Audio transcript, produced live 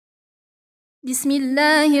بسم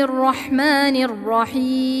الله الرحمن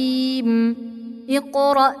الرحيم.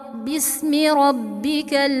 اقرأ باسم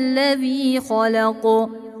ربك الذي خلق.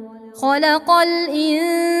 خلق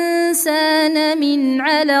الإنسان من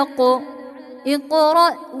علق.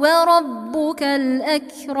 اقرأ وربك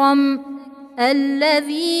الأكرم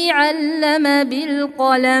الذي علم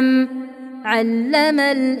بالقلم علم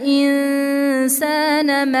الإنسان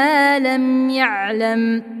ما لم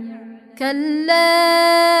يعلم. كلا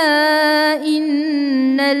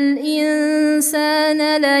إن الإنسان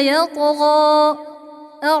ليطغى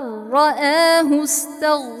أن رآه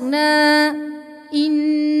استغنى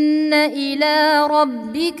إن إلى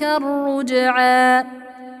ربك الرجعى.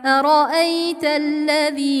 أرأيت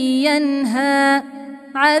الذي ينهى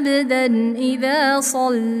عبدا إذا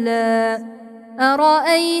صلى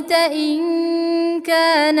أرأيت إن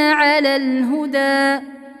كان على الهدى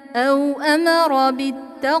أو أمر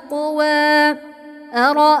بالتقوى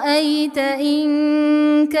أرأيت إن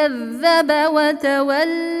كذب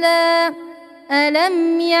وتولى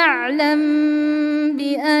ألم يعلم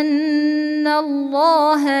بأن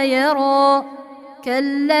الله يرى.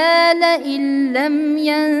 كلا لئن لم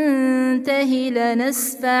ينته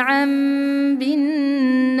لنسفعا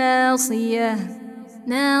بالناصية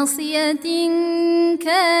ناصية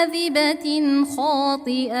كاذبة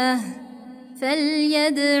خاطئة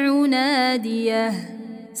فليدع ناديه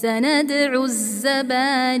سندع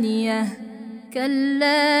الزبانية.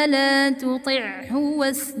 كلا لا تطعه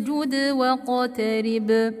واسجد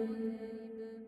واقترب